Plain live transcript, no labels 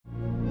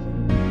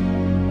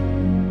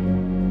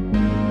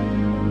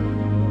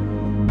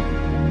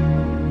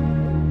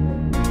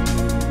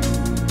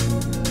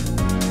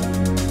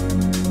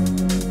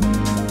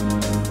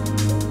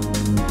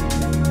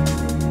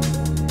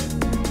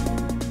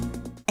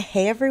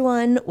Hey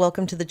everyone,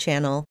 welcome to the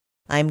channel.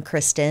 I'm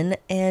Kristen,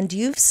 and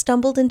you've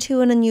stumbled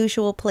into an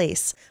unusual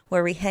place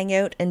where we hang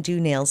out and do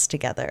nails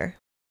together.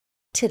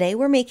 Today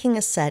we're making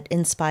a set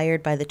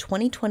inspired by the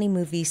 2020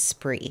 movie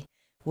Spree,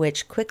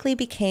 which quickly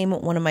became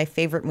one of my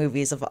favorite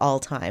movies of all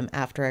time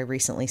after I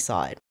recently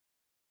saw it.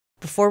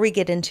 Before we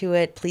get into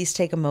it, please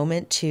take a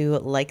moment to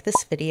like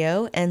this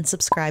video and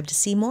subscribe to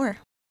see more.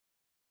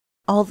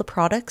 All the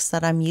products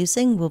that I'm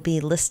using will be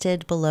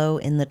listed below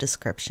in the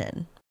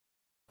description.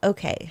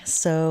 Okay,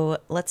 so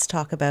let's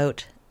talk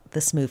about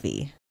this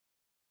movie.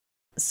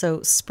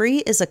 So Spree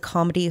is a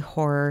comedy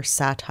horror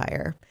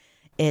satire.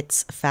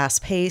 It's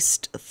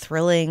fast-paced,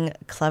 thrilling,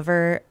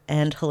 clever,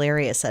 and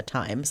hilarious at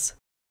times.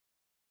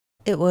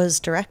 It was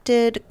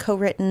directed,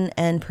 co-written,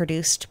 and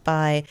produced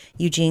by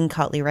Eugene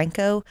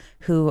Kotlyrenko,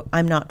 who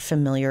I'm not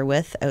familiar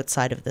with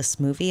outside of this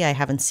movie. I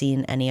haven't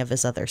seen any of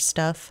his other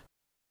stuff.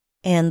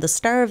 And the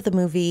star of the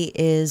movie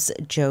is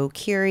Joe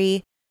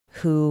Keery,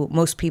 who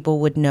most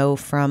people would know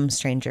from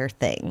Stranger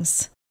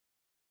Things.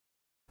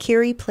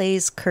 Keery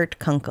plays Kurt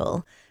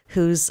Kunkel,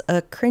 who's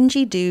a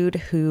cringy dude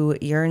who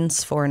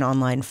yearns for an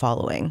online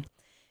following.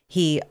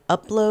 He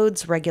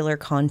uploads regular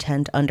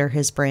content under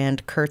his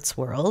brand Kurt's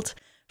World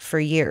for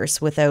years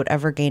without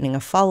ever gaining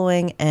a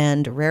following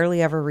and rarely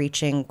ever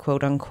reaching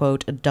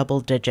quote-unquote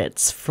double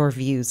digits for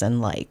views and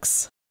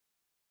likes.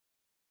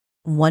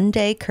 One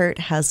day, Kurt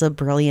has a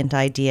brilliant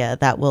idea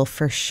that will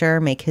for sure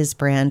make his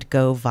brand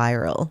go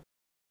viral.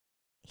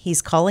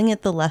 He's calling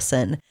it The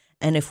Lesson,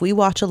 and if we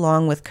watch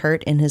along with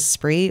Kurt in his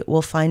spree,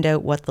 we'll find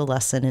out what the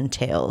lesson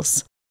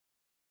entails.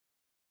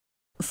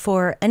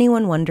 For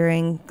anyone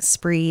wondering,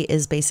 Spree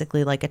is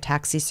basically like a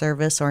taxi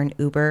service or an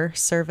Uber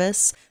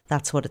service.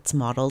 That's what it's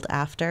modeled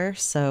after.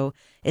 So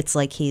it's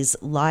like he's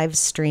live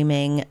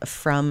streaming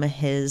from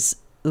his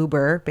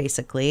Uber,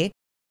 basically,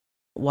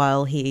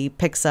 while he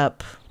picks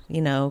up,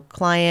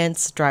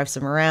 clients, drives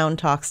them around,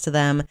 talks to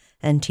them,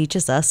 and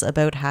teaches us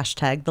about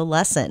 #The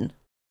Lesson.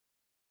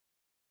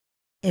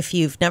 If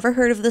you've never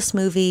heard of this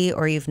movie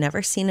or you've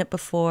never seen it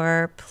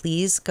before,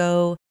 please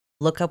go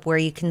look up where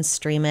you can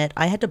stream it.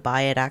 I had to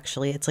buy it,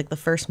 actually. It's like the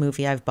first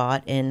movie I've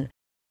bought in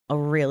a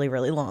really,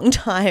 really long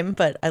time,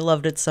 but I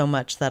loved it so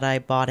much that I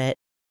bought it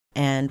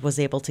and was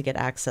able to get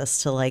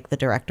access to like the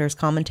director's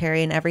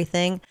commentary and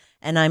everything.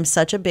 And I'm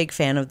such a big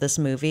fan of this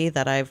movie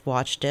that I've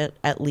watched it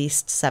at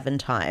least 7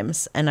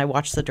 times, and I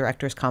watched the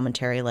director's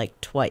commentary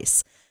like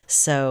twice.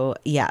 So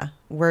yeah,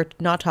 we're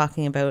not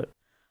talking about,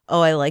 oh,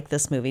 I like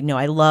this movie. No,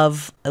 I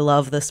love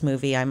this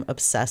movie. I'm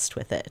obsessed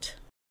with it.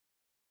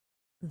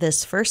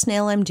 This first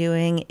nail I'm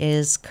doing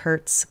is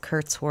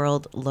Kurt's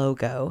World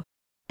logo.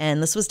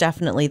 And this was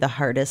definitely the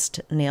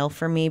hardest nail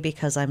for me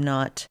because I'm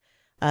not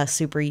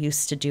super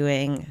used to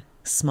doing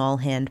small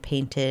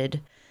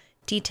hand-painted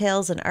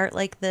details and art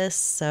like this.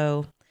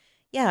 So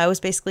yeah, I was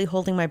basically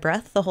holding my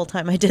breath the whole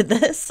time I did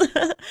this.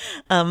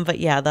 But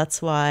yeah,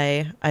 that's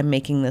why I'm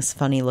making this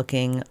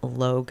funny-looking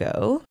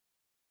logo.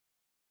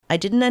 I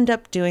didn't end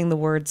up doing the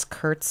words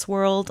Kurt's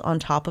World on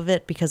top of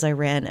it because I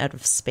ran out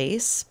of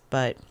space,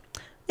 but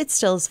it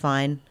still is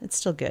fine. It's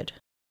still good.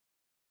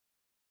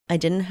 I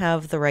didn't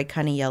have the right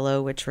kind of yellow,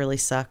 which really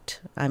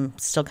sucked. I'm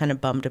still kind of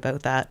bummed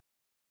about that.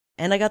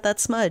 And I got that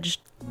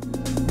smudged.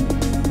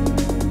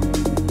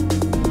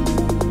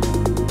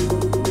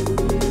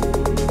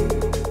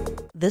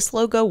 This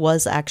logo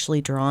was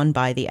actually drawn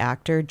by the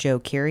actor Joe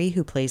Keery,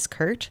 who plays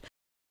Kurt.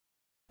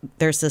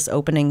 There's this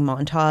opening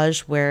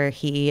montage where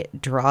he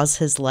draws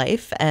his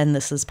life, and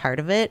this is part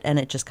of it, and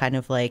it just kind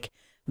of like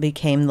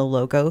became the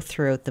logo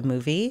throughout the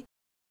movie.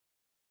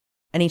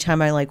 Anytime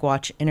I like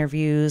watch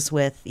interviews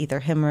with either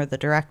him or the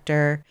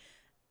director,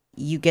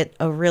 you get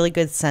a really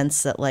good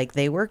sense that like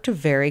they worked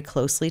very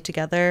closely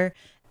together,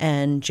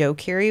 and Joe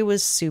Keery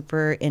was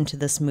super into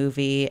this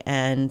movie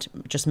and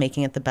just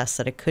making it the best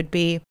that it could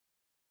be.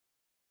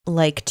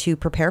 Like, to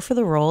prepare for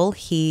the role,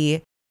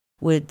 he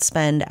would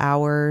spend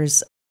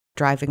hours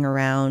driving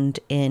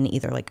around in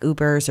either like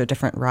Ubers or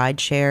different ride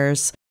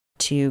shares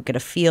to get a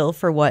feel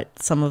for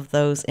what some of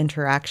those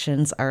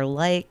interactions are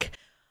like.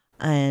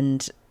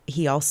 And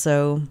he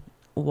also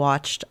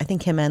watched, I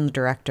think him and the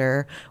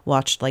director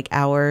watched like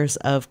hours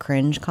of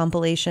cringe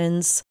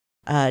compilations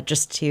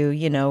just to,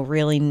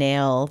 really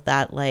nail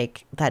that,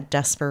 like that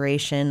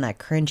desperation, that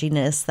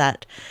cringiness,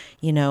 that,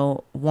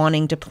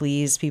 wanting to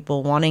please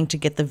people, wanting to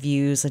get the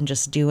views and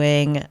just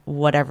doing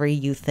whatever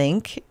you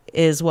think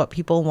is what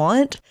people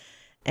want.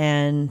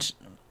 And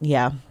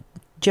yeah,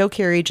 Joe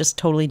Keery just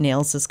totally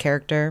nails his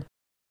character.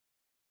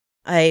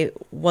 I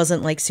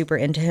wasn't like super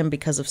into him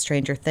because of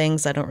Stranger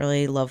Things. I don't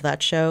really love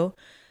that show.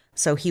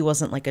 So he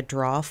wasn't like a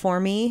draw for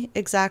me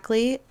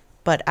exactly.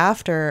 But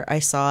after I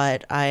saw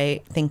it,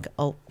 I think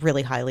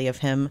really highly of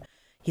him.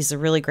 He's a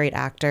really great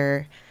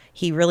actor.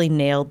 He really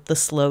nailed the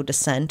slow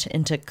descent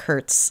into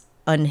Kurt's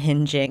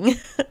unhinging.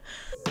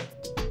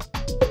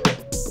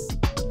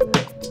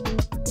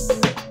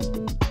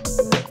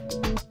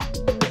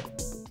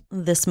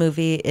 This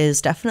movie is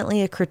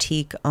definitely a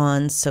critique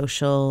on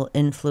social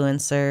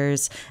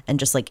influencers and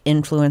just like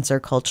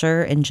influencer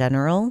culture in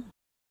general.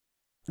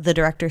 The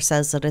director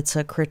says that it's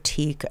a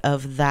critique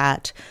of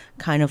that,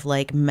 kind of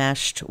like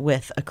meshed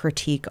with a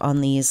critique on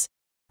these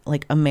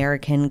like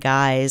American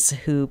guys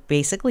who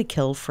basically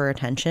kill for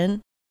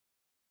attention.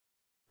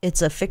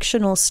 It's a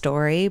fictional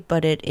story,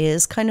 but it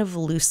is kind of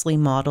loosely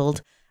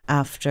modeled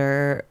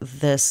after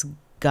this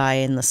guy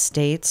in the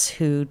States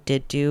who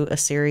did do a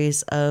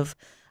series of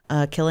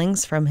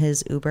killings from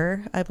his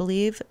Uber, I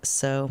believe.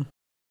 So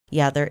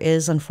yeah, there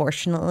is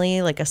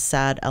unfortunately like a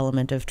sad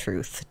element of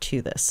truth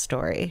to this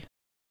story.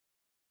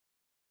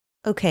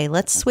 Okay,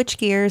 let's switch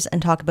gears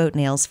and talk about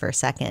nails for a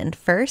second.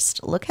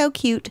 First, look how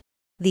cute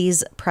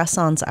these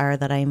press-ons are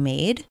that I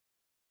made.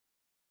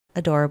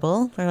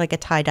 Adorable. They're like a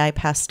tie-dye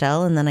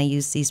pastel, and then I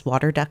use these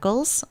water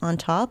decals on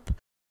top.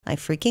 I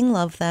freaking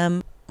love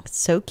them. It's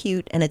so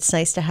cute, and it's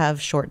nice to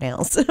have short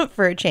nails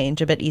for a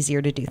change, a bit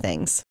easier to do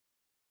things.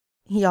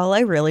 Y'all, I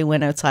really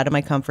went outside of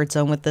my comfort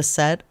zone with this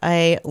set.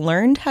 I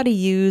learned how to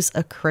use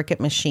a Cricut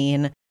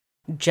machine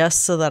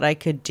just so that I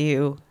could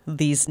do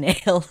these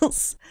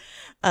nails.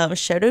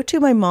 Shout out to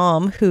my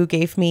mom who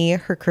gave me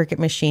her Cricut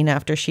machine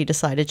after she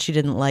decided she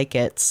didn't like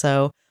it.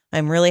 So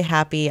I'm really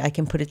happy I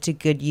can put it to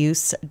good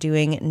use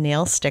doing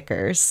nail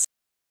stickers.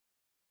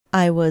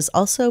 I was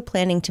also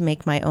planning to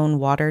make my own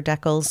water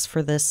decals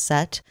for this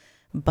set,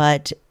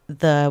 but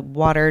the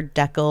water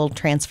decal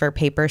transfer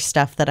paper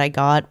stuff that I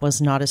got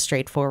was not as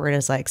straightforward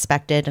as I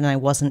expected, and I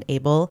wasn't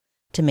able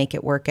to make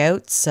it work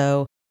out.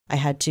 So I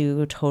had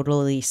to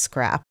totally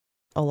scrap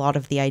a lot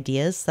of the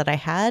ideas that I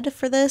had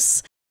for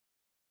this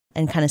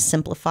and kind of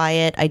simplify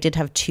it. I did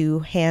have 2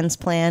 hands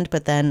planned,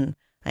 but then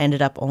I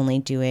ended up only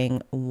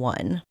doing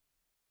 1.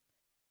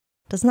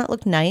 Doesn't that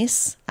look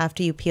nice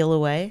after you peel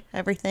away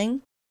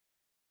everything?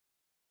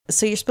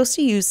 So you're supposed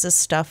to use this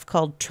stuff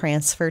called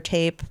transfer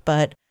tape,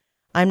 but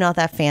I'm not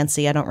that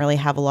fancy. I don't really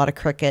have a lot of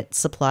Cricut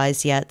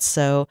supplies yet,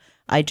 so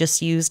I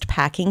just used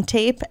packing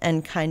tape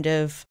and kind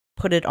of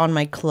put it on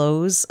my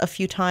clothes a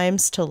few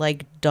times to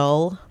like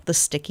dull the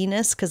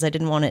stickiness because I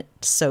didn't want it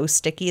so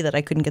sticky that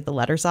I couldn't get the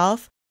letters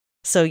off.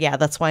 So yeah,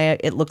 that's why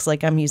it looks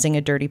like I'm using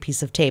a dirty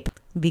piece of tape,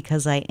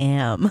 because I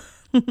am.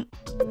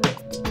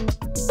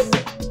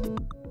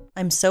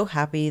 I'm so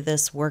happy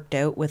this worked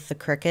out with the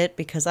Cricut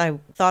because I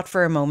thought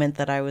for a moment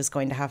that I was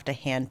going to have to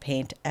hand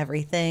paint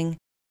everything.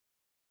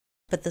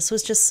 But this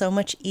was just so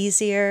much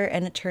easier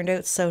and it turned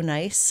out so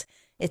nice.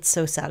 It's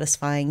so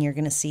satisfying. You're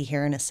going to see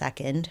here in a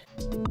second.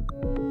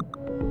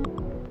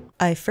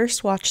 I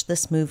first watched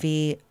this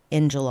movie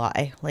in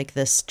July, like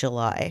this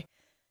July.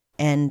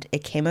 And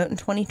it came out in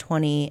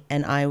 2020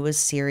 and I was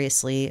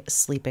seriously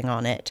sleeping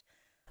on it.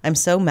 I'm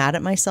so mad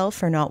at myself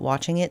for not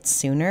watching it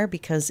sooner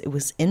because it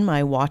was in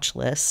my watch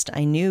list.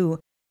 I knew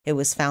it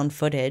was found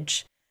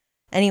footage.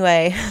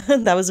 Anyway,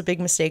 that was a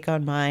big mistake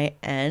on my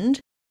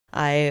end.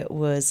 I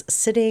was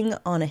sitting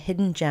on a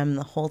hidden gem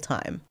the whole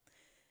time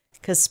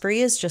because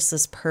Spree is just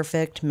this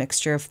perfect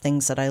mixture of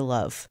things that I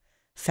love.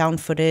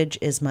 Found footage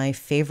is my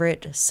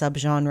favorite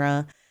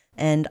subgenre.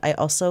 And I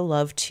also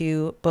love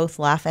to both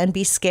laugh and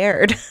be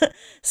scared.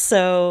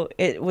 So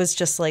it was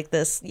just like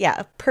this,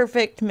 yeah,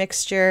 perfect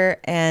mixture.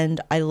 And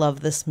I love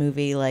this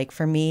movie. Like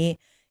for me,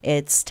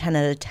 it's 10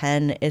 out of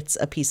 10. It's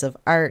a piece of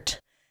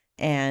art.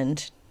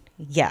 And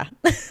yeah,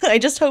 I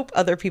just hope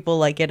other people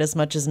like it as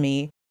much as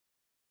me.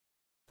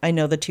 I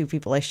know the 2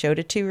 people I showed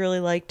it to really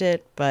liked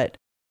it, but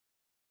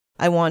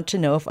I want to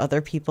know if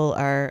other people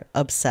are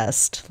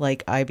obsessed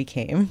like I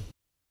became.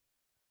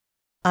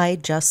 I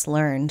just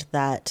learned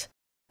that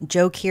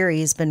Joe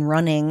Keery's been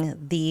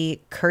running the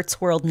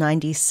Kurtzworld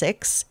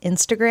 96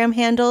 Instagram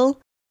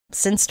handle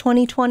since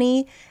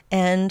 2020,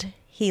 and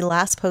he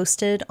last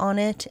posted on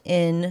it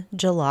in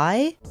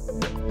July.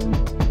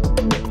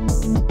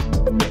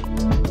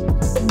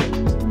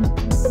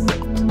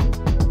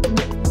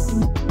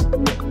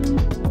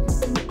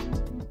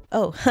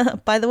 Oh,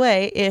 by the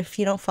way, if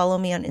you don't follow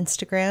me on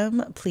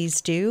Instagram,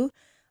 please do.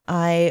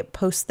 I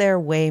post there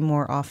way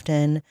more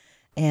often.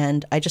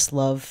 And I just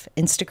love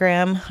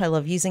Instagram. I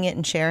love using it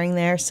and sharing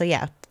there. So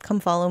yeah, come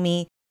follow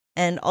me.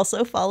 And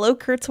also follow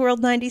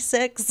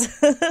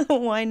Kurtzworld96.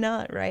 Why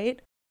not, right?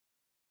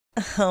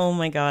 Oh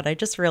my God, I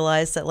just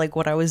realized that like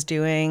what I was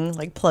doing,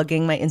 like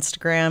plugging my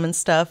Instagram and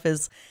stuff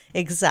is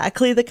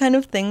exactly the kind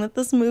of thing that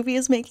this movie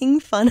is making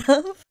fun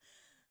of.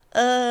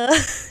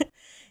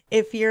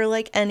 If you're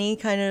like any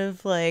kind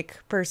of like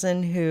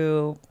person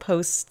who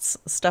posts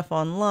stuff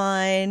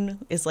online,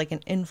 is like an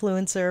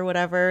influencer or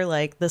whatever,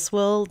 like this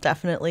will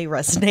definitely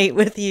resonate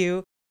with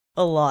you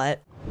a lot.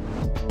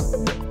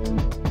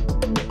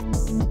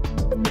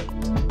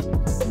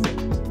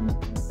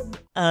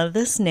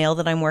 This nail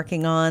that I'm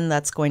working on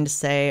that's going to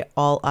say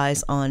 "All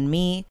Eyes on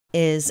Me"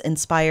 is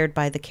inspired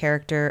by the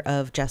character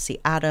of Jesse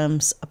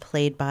Adams,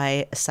 played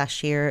by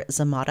Sashir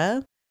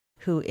Zamata,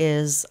 who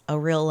is a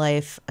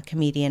real-life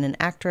comedian and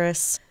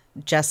actress.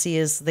 Jessie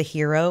is the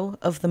hero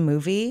of the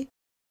movie,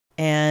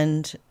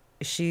 and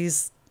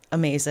she's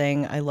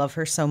amazing. I love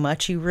her so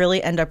much. You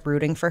really end up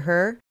rooting for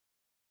her.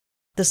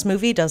 This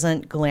movie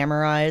doesn't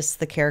glamorize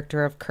the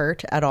character of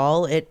Kurt at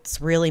all. It's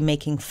really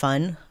making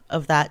fun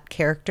of that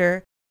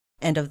character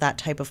and of that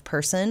type of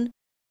person.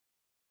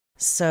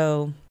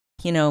 So,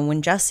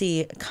 when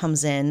Jessie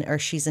comes in or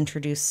she's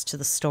introduced to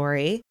the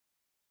story,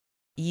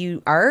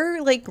 you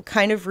are like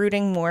kind of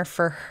rooting more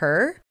for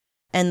her.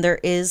 And there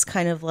is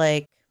kind of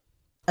like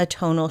a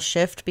tonal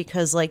shift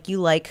because like you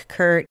like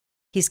Kurt,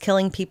 he's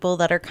killing people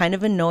that are kind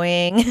of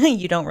annoying.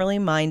 You don't really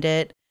mind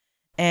it.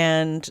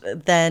 And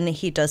then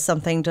he does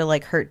something to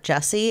like hurt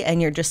Jessie,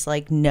 and you're just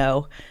like,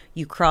 no,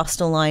 you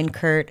crossed a line,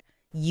 Kurt.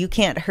 You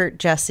can't hurt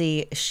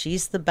Jessie.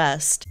 She's the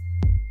best.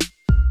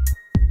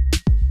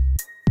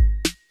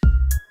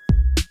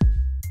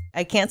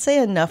 I can't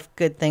say enough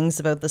good things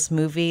about this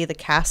movie. The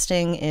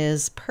casting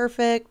is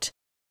perfect.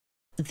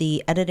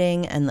 The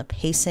editing and the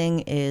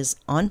pacing is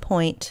on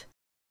point.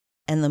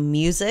 And the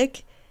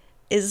music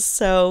is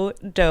so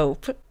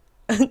dope.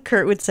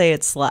 Kurt would say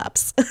it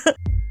slaps.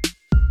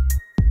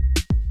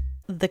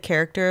 The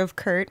character of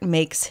Kurt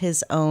makes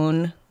his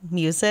own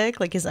music,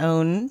 like his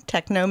own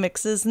techno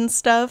mixes and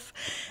stuff.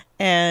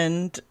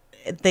 And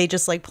they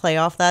just like play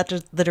off that.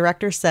 The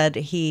director said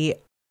he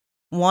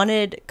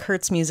wanted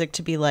Kurt's music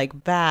to be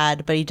like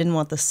bad, but he didn't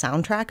want the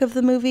soundtrack of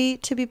the movie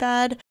to be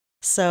bad.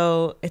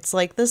 So it's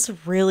like this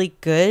really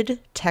good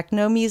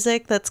techno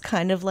music that's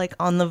kind of like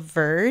on the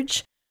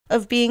verge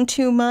of being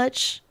too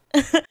much.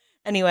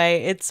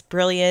 Anyway, it's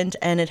brilliant,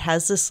 and it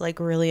has this like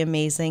really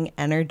amazing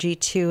energy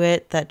to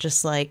it that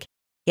just like,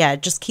 yeah,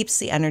 it just keeps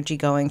the energy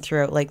going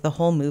throughout like the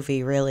whole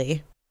movie,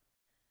 really.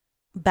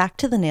 Back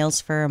to the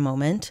nails for a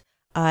moment.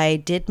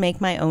 I did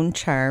make my own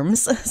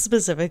charms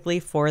specifically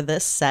for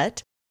this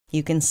set.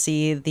 You can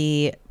see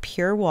the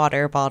pure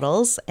water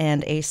bottles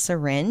and a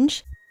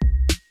syringe.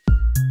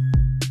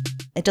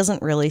 It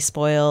doesn't really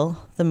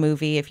spoil the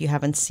movie if you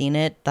haven't seen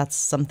it. That's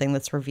something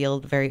that's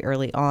revealed very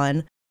early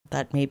on,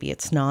 that maybe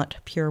it's not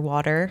pure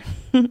water.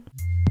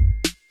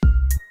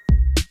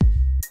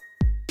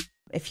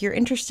 If you're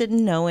interested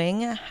in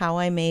knowing how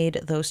I made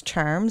those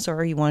charms,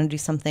 or you want to do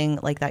something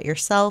like that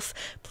yourself,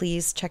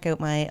 please check out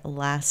my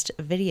last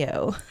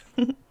video.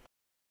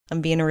 I'm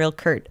being a real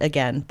Kurt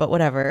again, but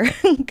whatever.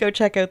 Go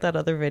check out that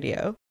other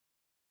video.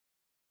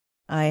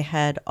 I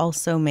had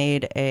also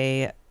made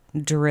a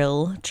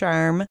drill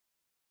charm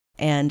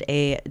and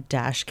a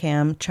dash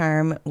cam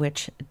charm,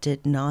 which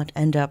did not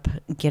end up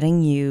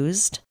getting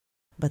used,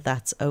 but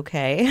that's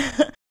okay.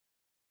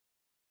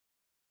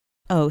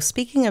 Oh,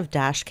 speaking of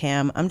dash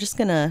cam, I'm just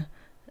gonna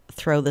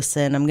throw this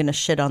in. I'm gonna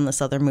shit on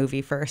this other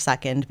movie for a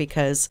second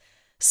because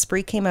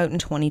Spree came out in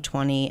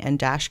 2020 and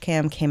dash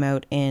cam came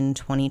out in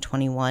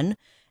 2021.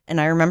 And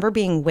I remember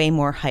being way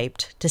more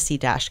hyped to see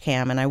dash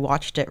cam, and I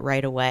watched it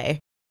right away.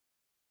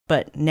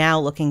 But now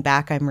looking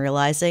back, I'm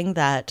realizing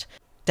that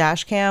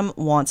Dashcam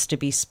wants to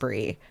be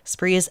Spree.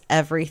 Spree is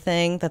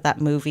everything that that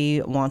movie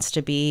wants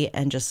to be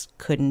and just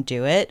couldn't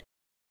do it.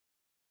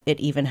 It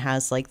even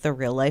has like the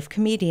real life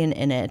comedian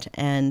in it,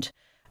 and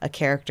a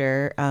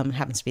character,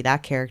 happens to be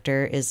that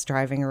character, is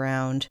driving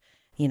around,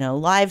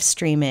 live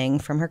streaming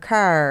from her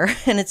car.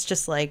 And it's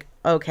just like,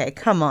 okay,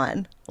 come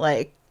on.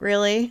 Like,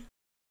 really?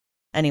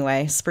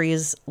 Anyway, Spree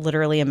is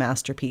literally a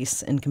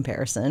masterpiece in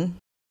comparison.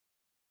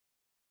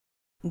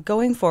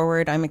 Going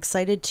forward, I'm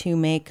excited to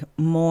make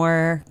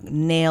more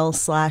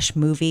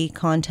nail/movie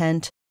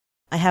content.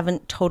 I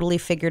haven't totally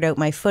figured out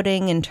my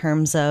footing in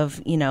terms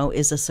of,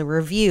 is this a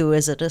review?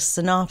 Is it a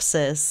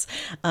synopsis?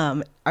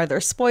 Are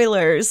there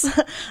spoilers?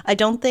 I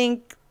don't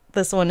think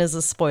this one is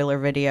a spoiler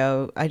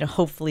video. I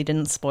hopefully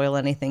didn't spoil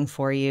anything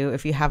for you.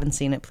 If you haven't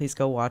seen it, please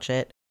go watch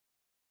it.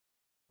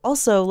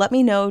 Also, let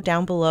me know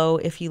down below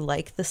if you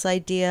like this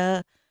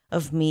idea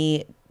of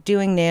me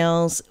doing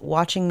nails,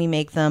 watching me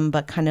make them,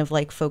 but kind of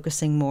like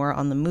focusing more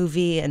on the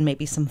movie and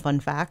maybe some fun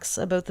facts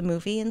about the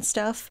movie and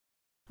stuff.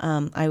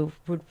 I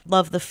would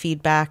love the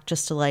feedback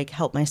just to like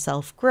help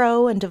myself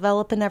grow and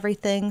develop and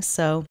everything.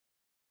 So,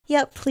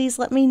 yep, please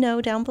let me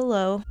know down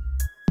below.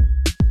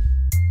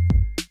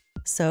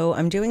 So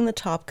I'm doing the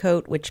top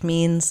coat, which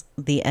means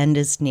the end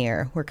is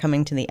near. We're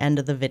coming to the end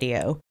of the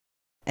video.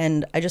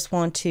 And I just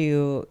want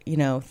to,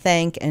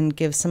 thank and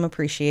give some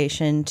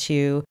appreciation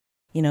to,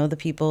 the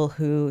people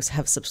who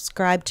have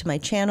subscribed to my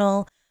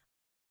channel.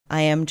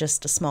 I am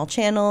just a small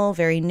channel,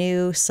 very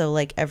new, so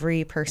like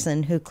every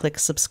person who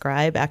clicks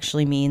subscribe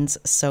actually means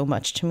so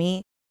much to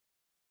me.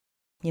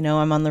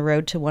 I'm on the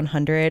road to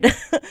 100.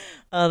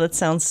 Oh, that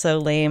sounds so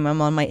lame.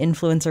 I'm on my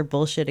influencer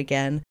bullshit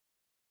again.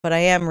 But I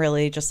am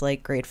really just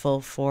like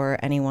grateful for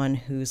anyone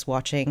who's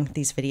watching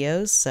these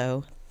videos,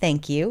 so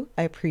thank you.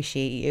 I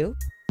appreciate you.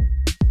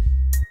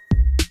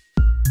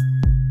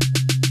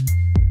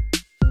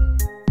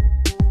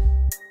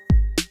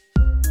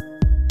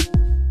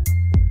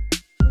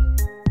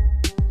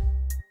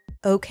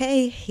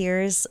 Okay,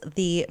 here's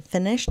the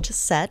finished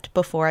set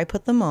before I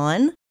put them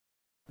on.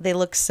 They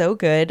look so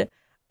good.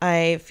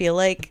 I feel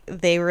like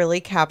they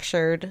really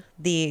captured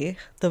the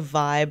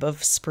vibe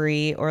of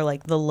Spree, or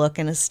like the look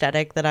and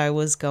aesthetic that I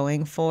was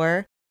going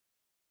for.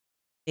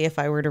 If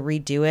I were to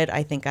redo it,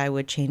 I think I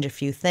would change a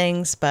few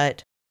things,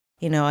 but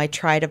I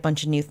tried a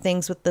bunch of new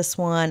things with this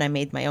one. I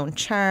made my own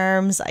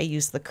charms. I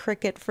used the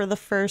Cricut for the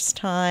first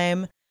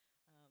time.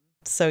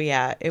 So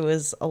yeah, it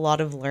was a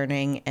lot of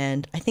learning,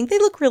 and I think they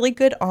look really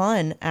good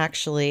on,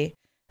 actually.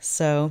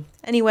 So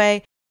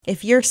anyway,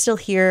 if you're still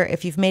here,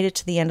 if you've made it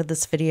to the end of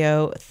this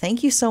video,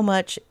 thank you so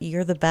much.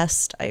 You're the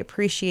best. I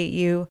appreciate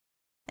you,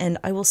 and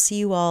I will see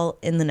you all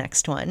in the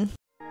next one.